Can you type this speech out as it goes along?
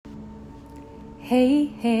Hey,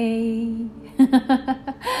 hey.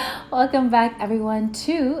 Welcome back, everyone,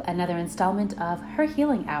 to another installment of Her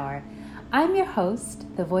Healing Hour. I'm your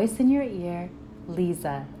host, the voice in your ear,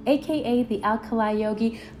 Lisa, aka the Alkali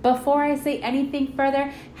Yogi. Before I say anything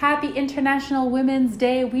further, happy International Women's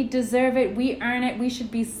Day. We deserve it. We earn it. We should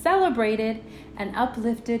be celebrated and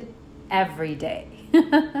uplifted every day.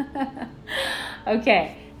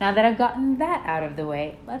 Okay, now that I've gotten that out of the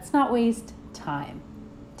way, let's not waste time.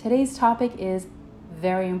 Today's topic is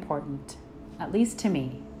very important, at least to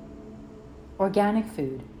me. Organic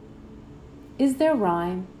food. Is there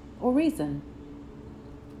rhyme or reason?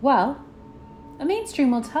 Well, the mainstream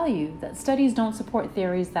will tell you that studies don't support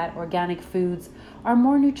theories that organic foods are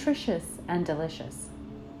more nutritious and delicious.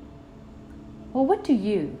 Well, what do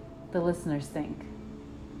you, the listeners, think?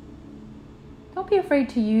 Don't be afraid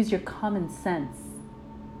to use your common sense.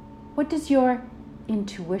 What does your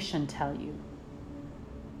intuition tell you?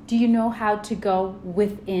 Do you know how to go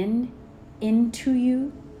within, into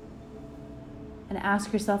you, and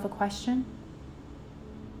ask yourself a question?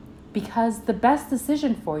 Because the best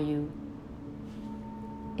decision for you,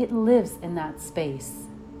 it lives in that space,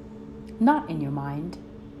 not in your mind.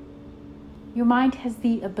 Your mind has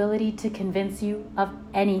the ability to convince you of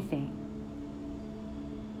anything.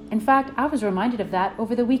 In fact, I was reminded of that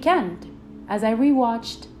over the weekend as I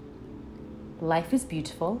rewatched Life is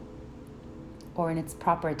Beautiful, or in its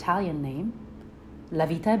proper Italian name, La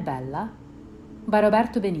Vita è Bella, by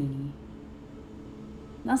Roberto Benigni.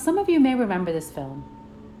 Now, some of you may remember this film.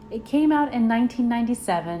 It came out in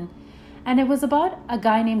 1997, and it was about a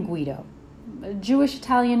guy named Guido, a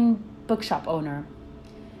Jewish-Italian bookshop owner.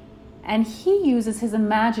 And he uses his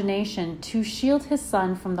imagination to shield his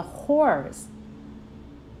son from the horrors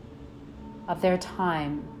of their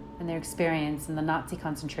time and their experience in the Nazi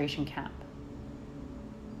concentration camp.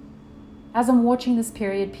 As I'm watching this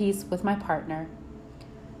period piece with my partner,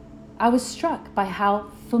 I was struck by how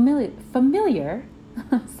familiar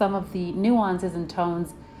some of the nuances and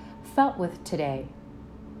tones felt with today,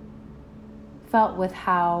 felt with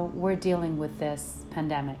how we're dealing with this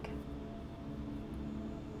pandemic.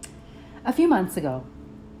 A few months ago,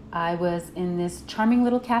 I was in this charming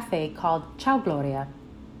little cafe called Ciao Gloria,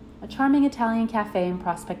 a charming Italian cafe in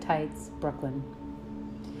Prospect Heights, Brooklyn.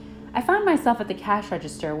 I found myself at the cash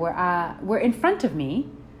register where in front of me,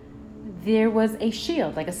 there was a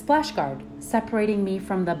shield, like a splash guard, separating me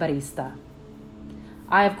from the barista.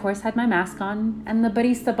 I, of course, had my mask on, and the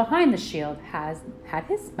barista behind the shield had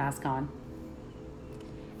his mask on.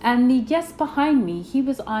 And the guest behind me, he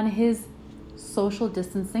was on his social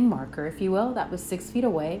distancing marker, if you will, that was 6 feet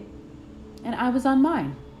away, and I was on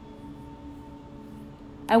mine.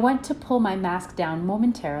 I went to pull my mask down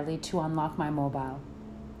momentarily to unlock my mobile.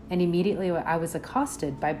 And immediately I was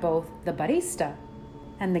accosted by both the barista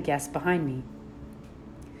and the guest behind me.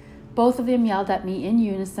 Both of them yelled at me in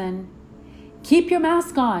unison, "Keep your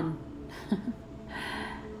mask on!"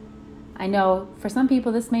 I know for some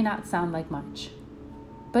people this may not sound like much,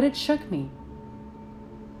 but it shook me.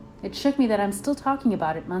 It shook me that I'm still talking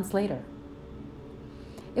about it months later.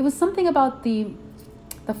 It was something about the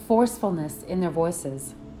forcefulness in their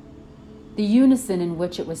voices, the unison in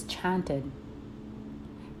which it was chanted.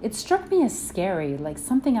 It struck me as scary, like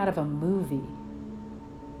something out of a movie.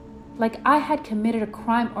 Like I had committed a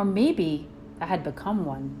crime, or maybe I had become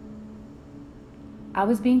one. I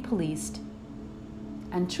was being policed,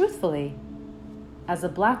 and truthfully, as a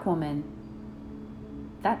Black woman,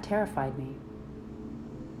 that terrified me.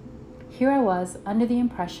 Here I was under the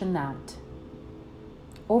impression that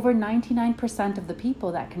over 99% of the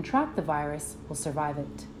people that contract the virus will survive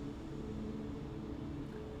it.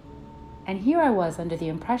 And here I was under the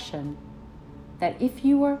impression that if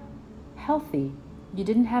you were healthy, you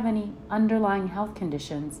didn't have any underlying health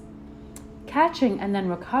conditions, catching and then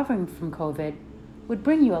recovering from COVID would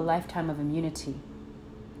bring you a lifetime of immunity.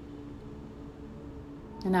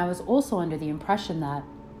 And I was also under the impression that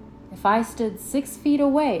if I stood 6 feet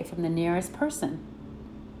away from the nearest person,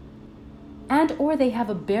 and or they have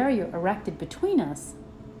a barrier erected between us,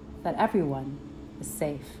 that everyone is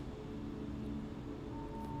safe.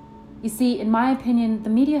 You see, in my opinion, the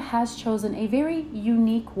media has chosen a very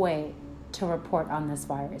unique way to report on this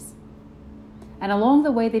virus. And along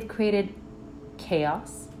the way, they've created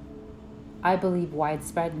chaos, I believe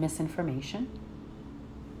widespread misinformation.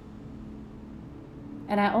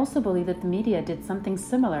 And I also believe that the media did something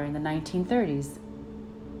similar in the 1930s.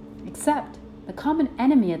 Except the common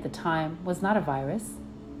enemy at the time was not a virus,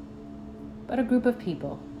 but a group of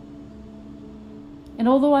people. And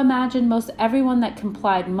although I imagine most everyone that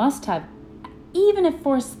complied must have, even if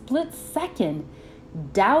for a split second,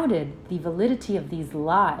 doubted the validity of these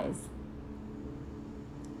lies,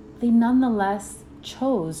 they nonetheless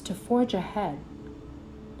chose to forge ahead,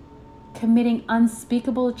 committing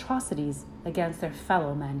unspeakable atrocities against their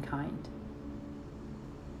fellow mankind.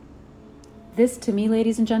 This, to me,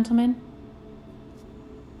 ladies and gentlemen,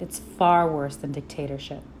 it's far worse than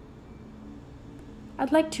dictatorship.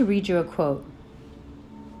 I'd like to read you a quote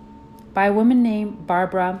by a woman named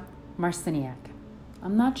Barbara Marciniak.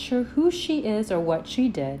 I'm not sure who she is or what she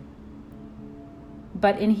did,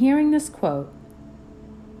 but in hearing this quote,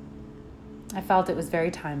 I felt it was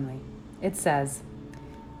very timely. It says,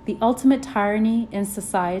 "The ultimate tyranny in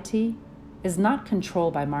society is not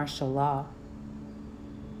controlled by martial law.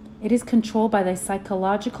 It is controlled by the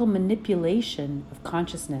psychological manipulation of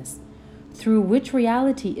consciousness through which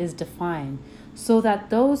reality is defined, so that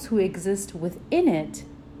those who exist within it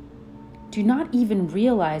do not even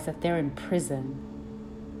realize that they're in prison.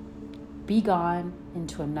 Be gone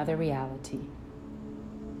into another reality."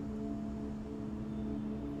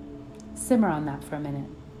 Simmer on that for a minute.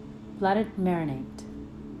 Let it marinate.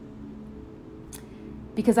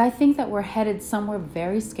 Because I think that we're headed somewhere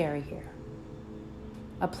very scary here.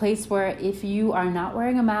 A place where if you are not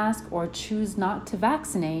wearing a mask or choose not to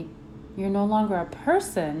vaccinate, you're no longer a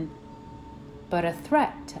person, but a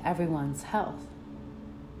threat to everyone's health.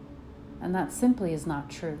 And that simply is not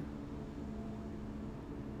true.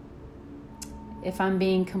 If I'm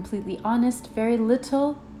being completely honest, very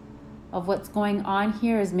little of what's going on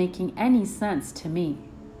here is making any sense to me.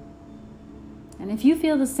 And if you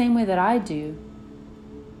feel the same way that I do,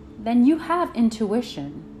 then you have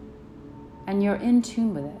intuition and you're in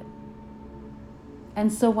tune with it.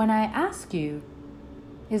 And so when I ask you,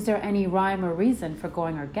 is there any rhyme or reason for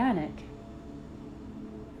going organic?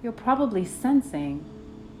 You're probably sensing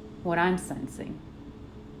what I'm sensing,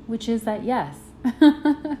 which is that yes,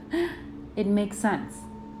 it makes sense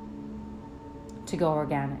to go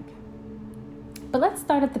organic. But let's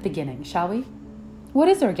start at the beginning, shall we? What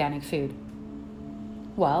is organic food?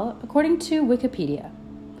 Well, according to Wikipedia,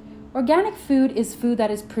 organic food is food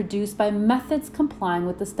that is produced by methods complying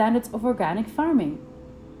with the standards of organic farming.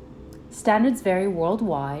 Standards vary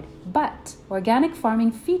worldwide, but organic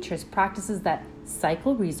farming features practices that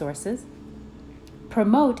cycle resources,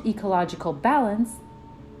 promote ecological balance,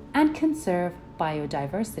 and conserve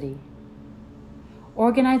biodiversity.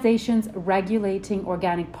 Organizations regulating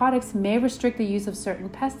organic products may restrict the use of certain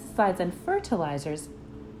pesticides and fertilizers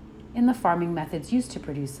in the farming methods used to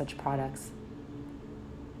produce such products.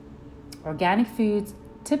 Organic foods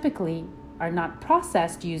typically are not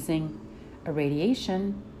processed using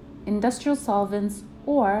irradiation, industrial solvents,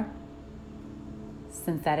 or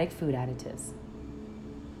synthetic food additives.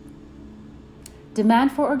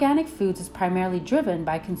 Demand for organic foods is primarily driven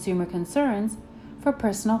by consumer concerns for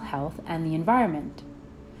personal health and the environment.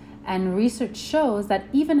 And research shows that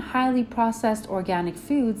even highly processed organic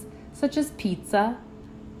foods such as pizza,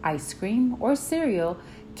 ice cream, or cereal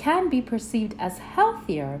can be perceived as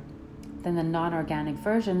healthier than the non-organic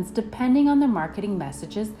versions depending on the marketing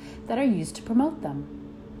messages that are used to promote them.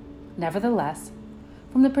 Nevertheless,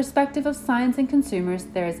 from the perspective of science and consumers,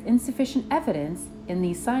 there is insufficient evidence in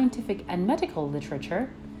the scientific and medical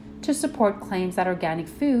literature to support claims that organic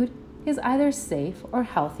food is either safe or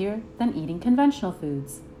healthier than eating conventional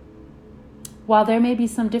foods. While there may be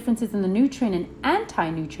some differences in the nutrient and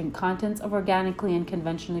anti-nutrient contents of organically and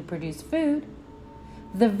conventionally produced food,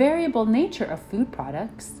 the variable nature of food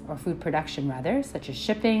products, or food production rather, such as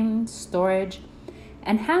shipping, storage,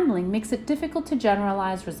 and handling makes it difficult to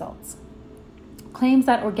generalize results. Claims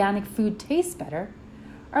that organic food tastes better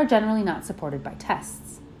are generally not supported by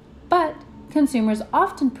tests, but consumers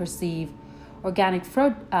often perceive organic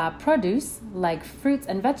produce, like fruits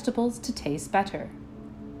and vegetables, to taste better.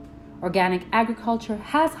 Organic agriculture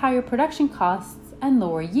has higher production costs and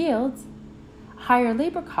lower yields, higher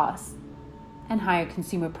labor costs, and higher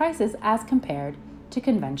consumer prices as compared to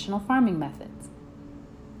conventional farming methods.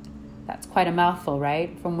 That's quite a mouthful,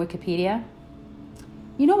 right? From Wikipedia.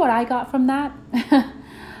 You know what I got from that?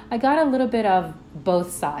 I got a little bit of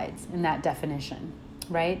both sides in that definition,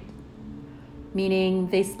 right? Meaning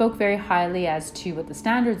they spoke very highly as to what the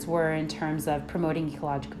standards were in terms of promoting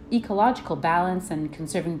ecological balance and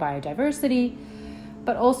conserving biodiversity,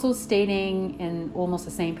 but also stating in almost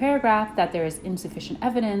the same paragraph that there is insufficient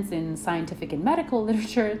evidence in scientific and medical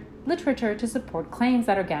literature to support claims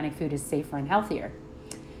that organic food is safer and healthier.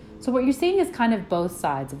 So what you're seeing is kind of both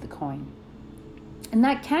sides of the coin. And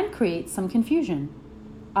that can create some confusion.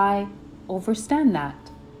 I understand that.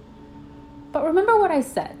 But remember what I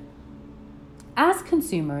said. As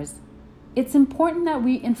consumers, it's important that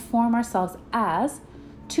we inform ourselves as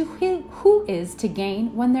to who is to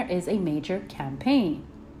gain when there is a major campaign.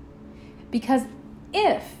 Because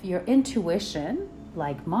if your intuition,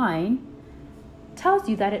 like mine, tells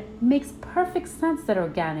you that it makes perfect sense that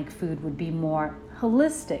organic food would be more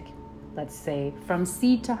holistic, let's say from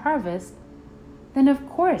seed to harvest, then of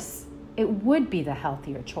course it would be the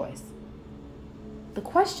healthier choice. The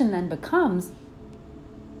question then becomes,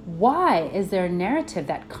 why is there a narrative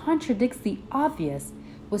that contradicts the obvious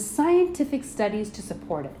with scientific studies to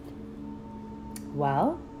support it?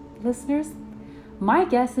 Well, listeners, my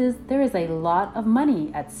guess is there is a lot of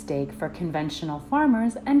money at stake for conventional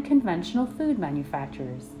farmers and conventional food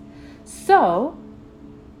manufacturers. So,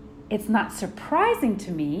 it's not surprising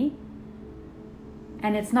to me,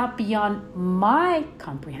 and it's not beyond my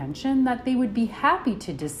comprehension, that they would be happy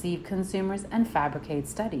to deceive consumers and fabricate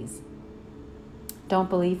studies. Don't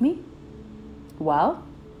believe me? Well,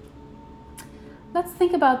 let's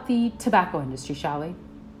think about the tobacco industry, shall we?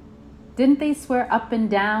 Didn't they swear up and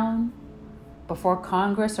down before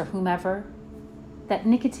Congress or whomever that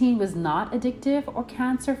nicotine was not addictive or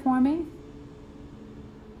cancer-forming?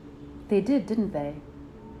 They did, didn't they?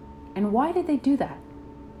 And why did they do that?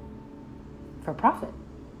 For profit.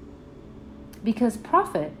 Because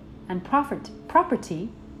profit and property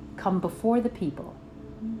come before the people.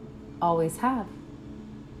 Always have.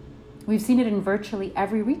 We've seen it in virtually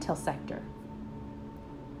every retail sector.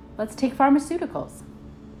 Let's take pharmaceuticals.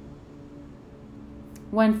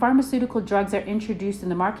 When pharmaceutical drugs are introduced in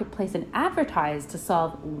the marketplace and advertised to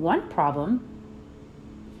solve one problem,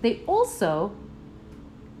 they also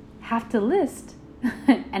have to list,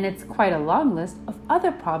 and it's quite a long list, of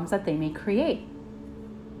other problems that they may create.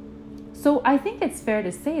 So I think it's fair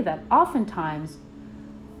to say that oftentimes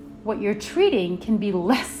what you're treating can be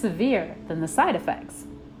less severe than the side effects.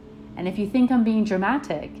 And if you think I'm being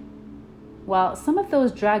dramatic, well, some of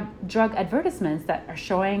those drug advertisements that are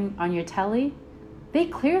showing on your telly, they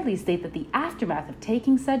clearly state that the aftermath of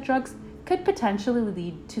taking said drugs could potentially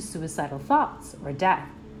lead to suicidal thoughts or death.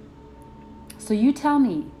 So you tell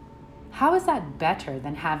me, how is that better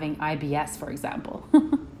than having IBS, for example?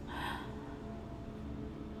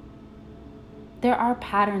 There are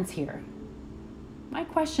patterns here. My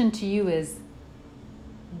question to you is,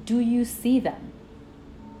 do you see them?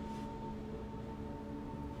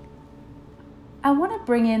 I want to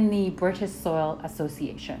bring in the British Soil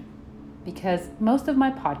Association, because most of my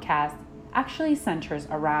podcast actually centers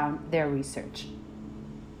around their research.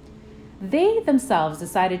 They themselves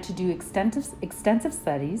decided to do extensive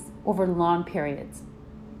studies over long periods,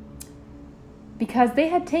 because they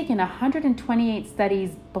had taken 128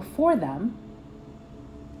 studies before them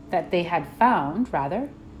that they had found,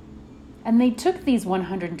 and they took these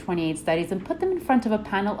 128 studies and put them in front of a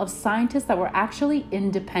panel of scientists that were actually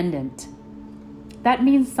independent. That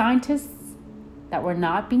means scientists that were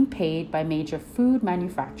not being paid by major food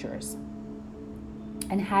manufacturers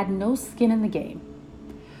and had no skin in the game.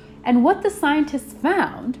 And what the scientists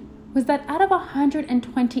found was that out of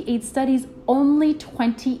 128 studies, only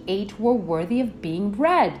 28 were worthy of being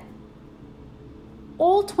read.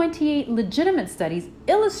 All 28 legitimate studies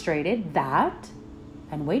illustrated that,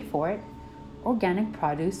 and wait for it, organic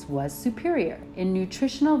produce was superior in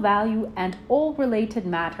nutritional value and all related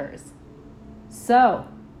matters. So,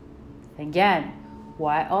 again,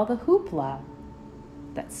 why all the hoopla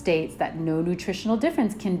that states that no nutritional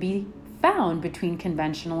difference can be found between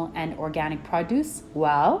conventional and organic produce?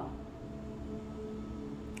 Well,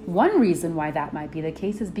 one reason why that might be the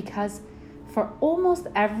case is because for almost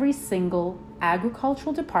every single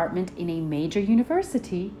agricultural department in a major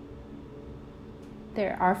university,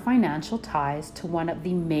 there are financial ties to one of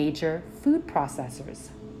the major food processors,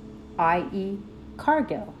 i.e.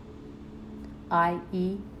 Cargill,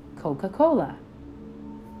 i.e. Coca-Cola,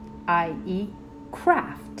 i.e.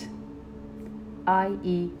 Kraft,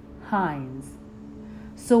 i.e. Heinz.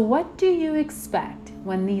 So what do you expect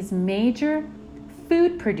when these major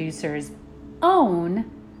food producers own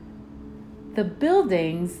the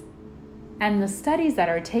buildings and the studies that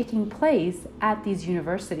are taking place at these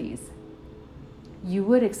universities? You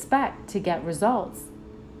would expect to get results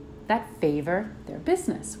that favor their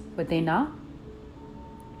business, would they not?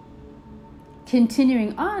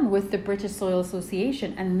 Continuing on with the British Soil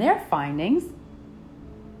Association and their findings,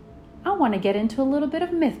 I want to get into a little bit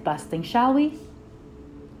of myth busting, shall we?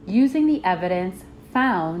 Using the evidence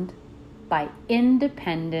found by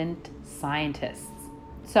independent scientists.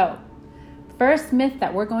 So, first myth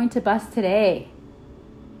that we're going to bust today,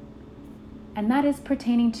 and that is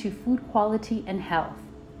pertaining to food quality and health.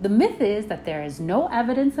 The myth is that there is no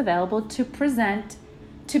evidence available to present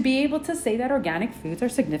to be able to say that organic foods are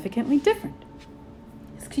significantly different,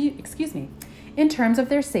 in terms of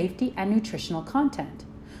their safety and nutritional content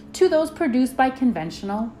to those produced by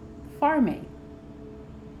conventional farming.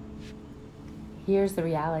 here's the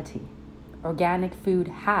reality. Organic food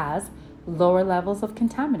has lower levels of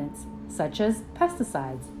contaminants, such as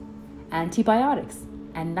pesticides, antibiotics,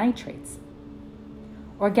 and nitrates.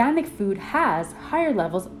 Organic food has higher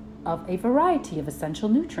levels of a variety of essential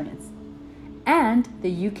nutrients. And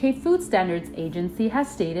the UK Food Standards Agency has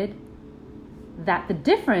stated that the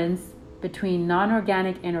difference between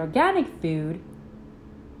non-organic and organic food...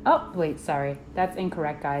 Oh, wait, sorry. That's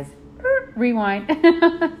incorrect, guys. Rewind.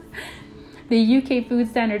 The UK Food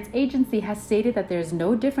Standards Agency has stated that there is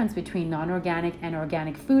no difference between non-organic and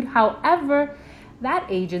organic food. However, that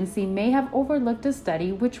agency may have overlooked a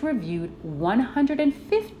study which reviewed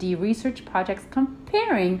 150 research projects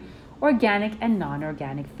comparing organic and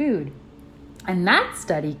non-organic food. And that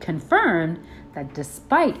study confirmed that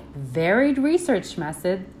despite varied research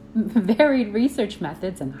methods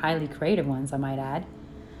and highly creative ones, I might add,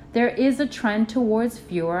 there is a trend towards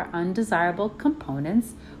fewer undesirable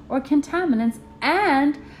components or contaminants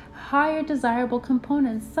and higher desirable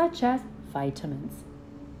components such as vitamins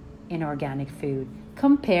in organic food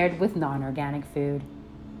compared with non-organic food.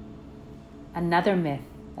 Another myth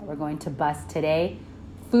that we're going to bust today: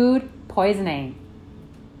 food poisoning.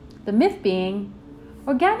 The myth being,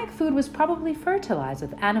 organic food was probably fertilized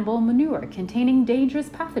with animal manure containing dangerous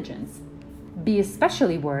pathogens. Be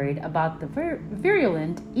especially worried about the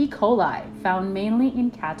virulent E. coli found mainly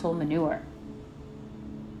in cattle manure.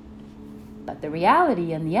 But the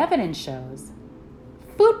reality and the evidence shows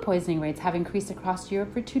food poisoning rates have increased across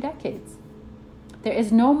Europe for 2 decades. There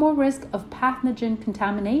is no more risk of pathogen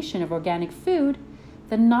contamination of organic food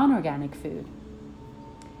than non-organic food.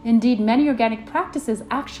 Indeed, many organic practices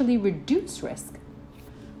actually reduce risk.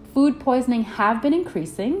 Food poisoning have been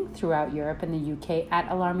increasing throughout Europe and the UK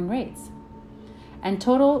at alarming rates. And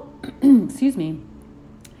total, cases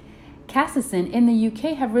in the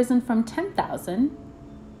UK have risen from 10,000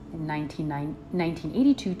 in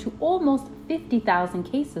 1982 to almost 50,000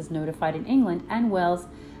 cases notified in England and Wales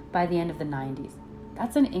by the end of the 90s.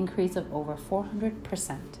 That's an increase of over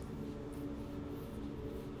 400%.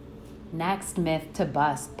 Next myth to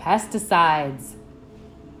bust: pesticides.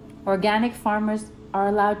 Organic farmers are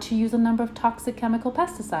allowed to use a number of toxic chemical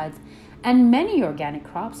pesticides, and many organic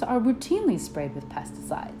crops are routinely sprayed with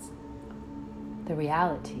pesticides. The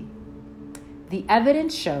reality: the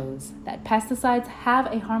evidence shows that pesticides have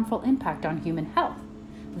a harmful impact on human health,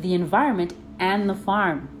 the environment, and the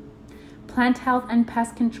farm. Plant health and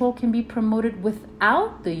pest control can be promoted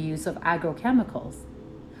without the use of agrochemicals.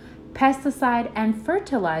 Pesticide and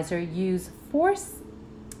fertilizer use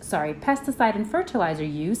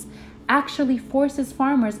actually forces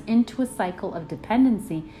farmers into a cycle of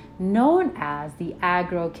dependency known as the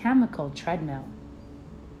agrochemical treadmill.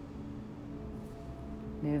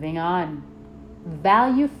 Moving on.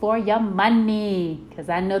 Value for your money, because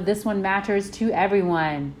I know this one matters to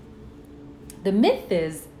everyone. The myth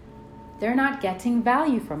is they're not getting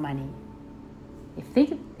value for money.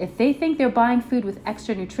 If they think they're buying food with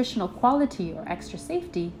extra nutritional quality or extra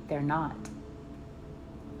safety, they're not.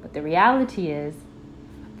 But the reality is,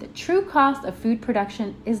 the true cost of food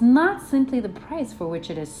production is not simply the price for which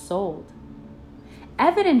it is sold.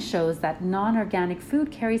 Evidence shows that non-organic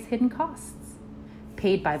food carries hidden costs,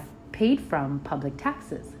 paid from public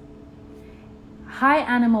taxes. High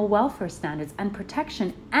animal welfare standards and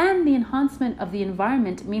protection and the enhancement of the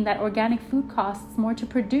environment mean that organic food costs more to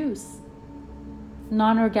produce.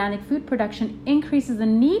 Non-organic food production increases the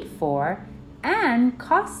need for and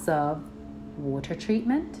costs of water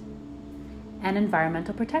treatment and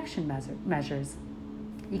environmental protection measures.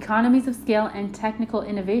 Economies of scale and technical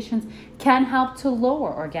innovations can help to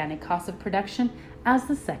lower organic costs of production as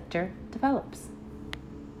the sector develops.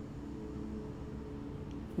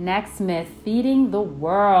 Next myth: feeding the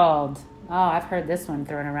world. Oh, I've heard this one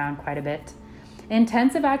thrown around quite a bit.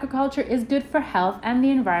 Intensive agriculture is good for health and the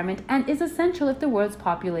environment and is essential if the world's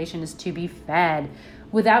population is to be fed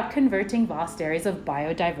without converting vast areas of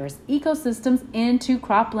biodiverse ecosystems into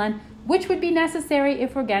cropland, which would be necessary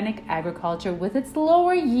if organic agriculture with its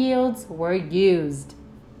lower yields were used.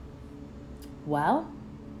 Well,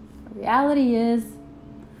 the reality is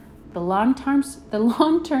the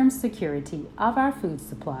long-term security of our food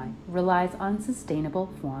supply relies on sustainable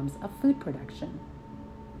forms of food production.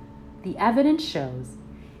 The evidence shows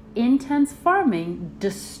intense farming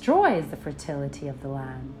destroys the fertility of the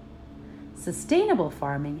land. Sustainable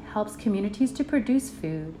farming helps communities to produce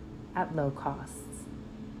food at low costs.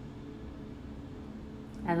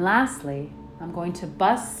 And lastly, I'm going to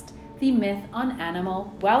bust the myth on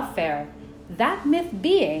animal welfare. That myth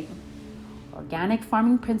being, organic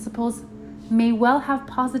farming principles may well have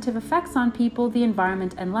positive effects on people, the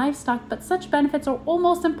environment, and livestock, but such benefits are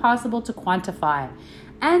almost impossible to quantify.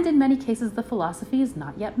 And in many cases, the philosophy is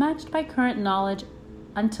not yet matched by current knowledge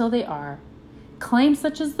until they are. Claims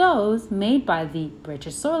such as those made by the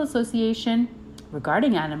British Soil Association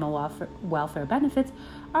regarding animal welfare benefits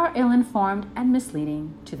are ill-informed and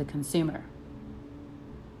misleading to the consumer.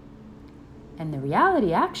 And the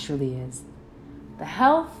reality actually is the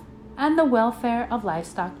health and the welfare of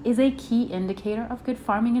livestock is a key indicator of good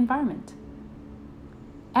farming environment.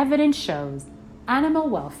 Evidence shows animal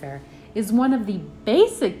welfare is one of the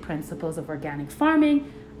basic principles of organic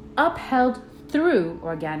farming upheld through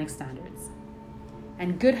organic standards.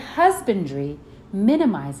 And good husbandry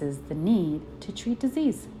minimizes the need to treat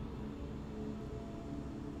disease.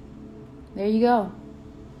 There you go.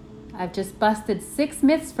 I've just busted 6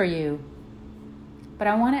 myths for you, but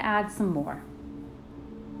I want to add some more.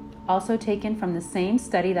 Also taken from the same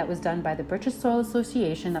study that was done by the British Soil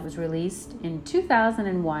Association that was released in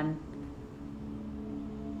 2001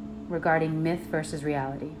 regarding myth versus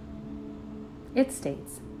reality. It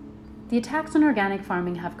states, the attacks on organic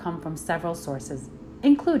farming have come from several sources,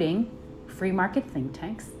 including free market think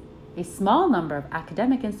tanks, a small number of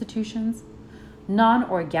academic institutions,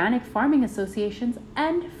 non-organic farming associations,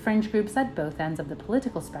 and fringe groups at both ends of the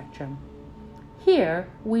political spectrum. Here,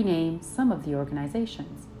 we name some of the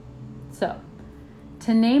organizations. So,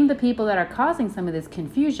 to name the people that are causing some of this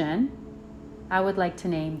confusion, I would like to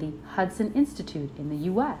name the Hudson Institute in the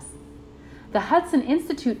U.S. The Hudson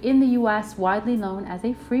Institute in the U.S., widely known as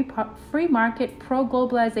a free market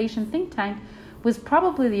pro-globalization think tank, was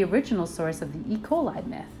probably the original source of the E. coli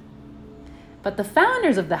myth. But the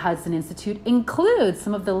founders of the Hudson Institute include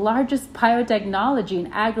some of the largest biotechnology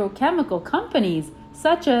and agrochemical companies,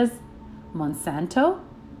 such as Monsanto,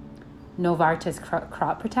 Novartis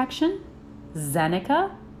Crop Protection,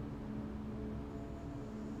 Zeneca.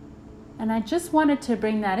 And I just wanted to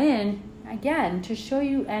bring that in again to show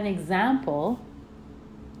you an example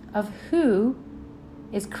of who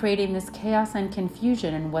is creating this chaos and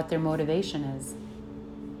confusion and what their motivation is.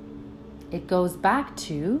 It goes back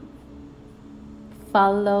to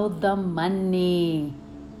follow the money.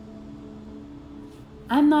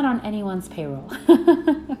 I'm not on anyone's payroll.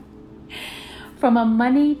 From a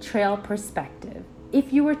money trail perspective,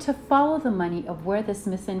 if you were to follow the money of where this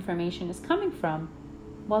misinformation is coming from,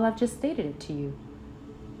 well, I've just stated it to you.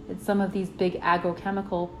 It's some of these big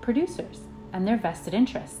agrochemical producers and their vested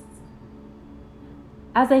interests.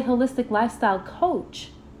 As a holistic lifestyle coach,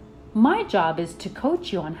 my job is to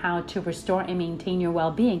coach you on how to restore and maintain your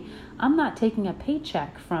well-being. I'm not taking a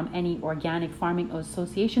paycheck from any organic farming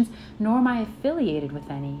associations, nor am I affiliated with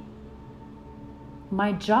any.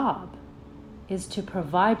 My job is to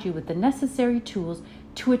provide you with the necessary tools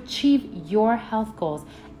to achieve your health goals.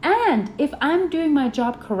 And if I'm doing my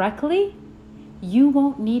job correctly, you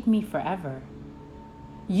won't need me forever.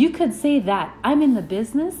 You could say that I'm in the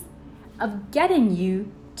business of getting you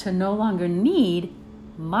to no longer need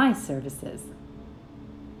my services.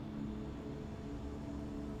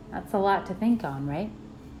 That's a lot to think on, right?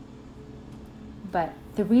 But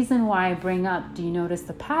the reason why I bring up, do you notice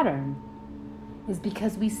the pattern? Is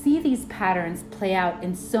because we see these patterns play out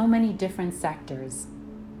in so many different sectors,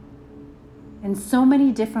 in so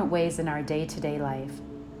many different ways in our day-to-day life.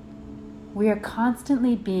 We are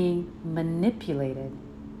constantly being manipulated,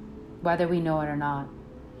 whether we know it or not.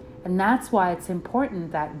 And that's why it's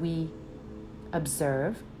important that we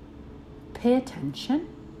observe, pay attention,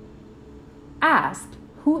 ask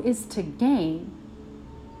who is to gain,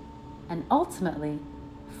 and ultimately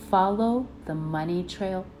follow the money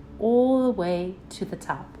trail all the way to the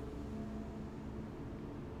top.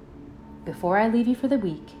 Before I leave you for the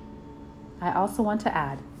week, I also want to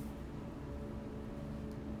add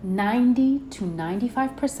 90 to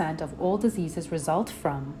 95% of all diseases result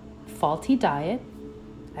from faulty diet,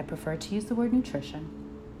 I prefer to use the word nutrition,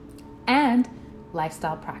 and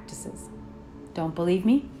lifestyle practices. Don't believe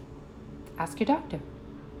me? Ask your doctor.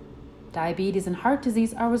 Diabetes and heart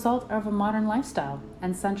disease are a result of a modern lifestyle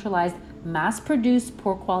and centralized, mass-produced,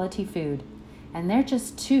 poor-quality food. And they're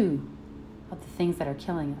just 2 of the things that are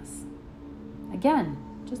killing us. Again,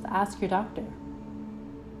 just ask your doctor.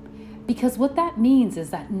 Because what that means is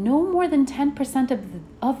that no more than 10%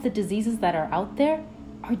 of the diseases that are out there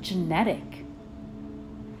are genetic.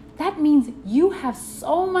 That means you have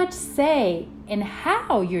so much say in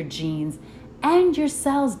how your genes and your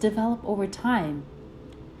cells develop over time.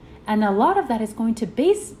 And a lot of that is going to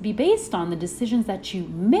be based on the decisions that you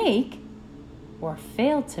make or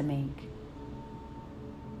fail to make.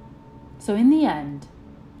 So in the end,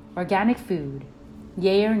 organic food,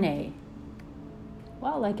 yay or nay?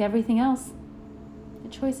 Well, like everything else, The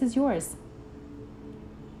choice is yours.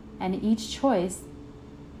 And each choice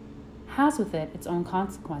has with it its own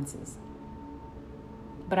consequences.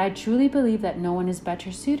 But I truly believe that no one is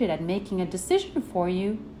better suited at making a decision for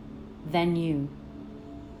you than you.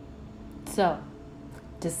 So,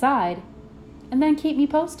 decide and then keep me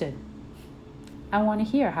posted. I want to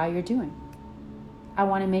hear how you're doing. I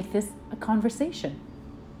want to make this a conversation.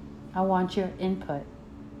 I want your input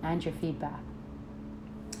and your feedback.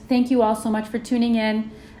 Thank you all so much for tuning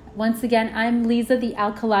in. Once again, I'm Lisa, the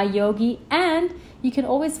Alkali Yogi, and you can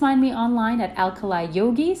always find me online at Alkali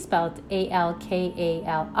Yogi, spelled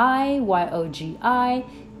ALKALIYOGI.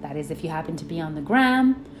 That is if you happen to be on the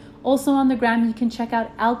gram. Also on the gram, you can check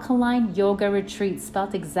out Alkaline Yoga Retreats,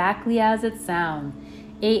 spelled exactly as it sounds.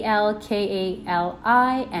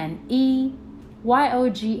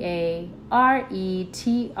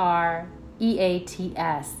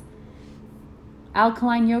 ALKALINEYOGARETREATS.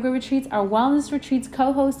 Alkaline Yoga Retreats are wellness retreats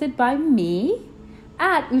co-hosted by me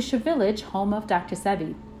at Usha Village, home of Dr.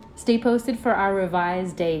 Sebi. Stay posted for our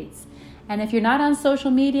revised dates. And if you're not on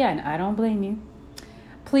social media, and I don't blame you,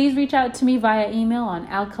 please reach out to me via email on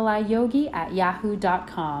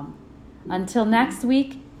alkaliyogi@yahoo.com. Until next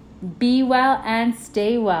week, be well and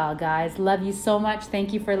stay well, guys. Love you so much.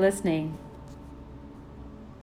 Thank you for listening.